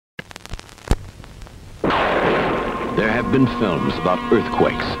There have been films about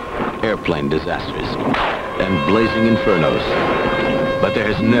earthquakes, airplane disasters, and blazing infernos. But there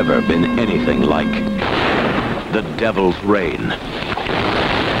has never been anything like the Devil's Reign.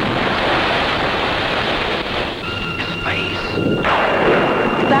 His face.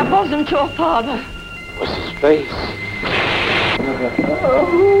 That wasn't your father. What's his face?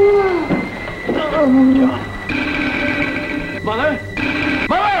 Mother?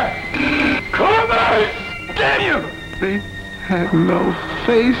 Mother! Corbis! Damn you! They had no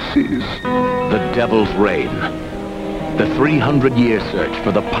faces. The Devil's Reign. The 300-year search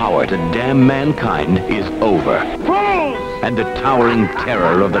for the power to damn mankind is over. Fools! And the towering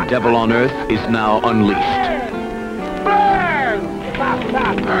terror of the devil on earth is now unleashed. Burn!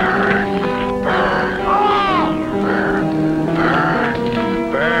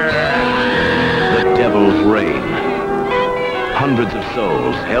 The Devil's Reign. Hundreds of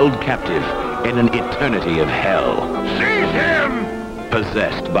souls held captive in an eternity of hell. Seize him!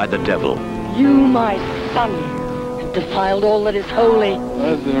 Possessed by the devil. You, my son, have defiled all that is holy.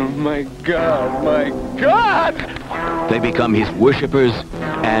 Mother, my God, my God! They become his worshippers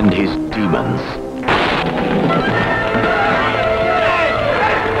and his demons.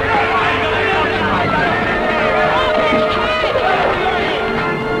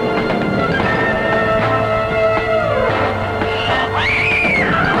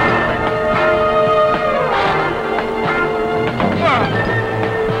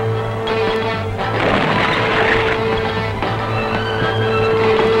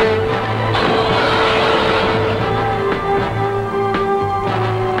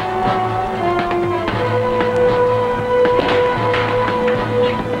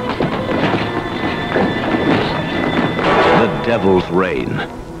 Devil's Reign,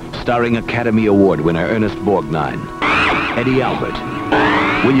 starring Academy Award winner Ernest Borgnine, Eddie Albert,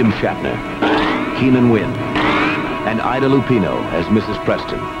 William Shatner, Keenan Wynn, and Ida Lupino as Mrs.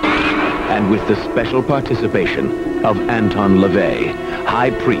 Preston, and with the special participation of Anton LaVey,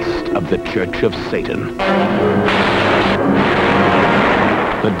 High Priest of the Church of Satan.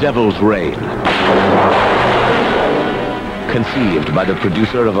 The Devil's Reign, conceived by the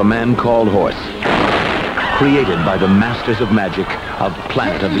producer of A Man Called Horse, created by the masters of magic of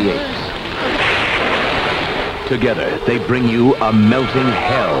Planet of the Apes. Together, they bring you a melting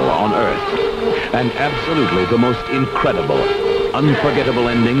hell on Earth, and absolutely the most incredible, unforgettable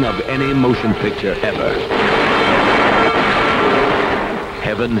ending of any motion picture ever.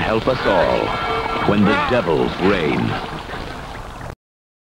 Heaven help us all when the Devil's Reign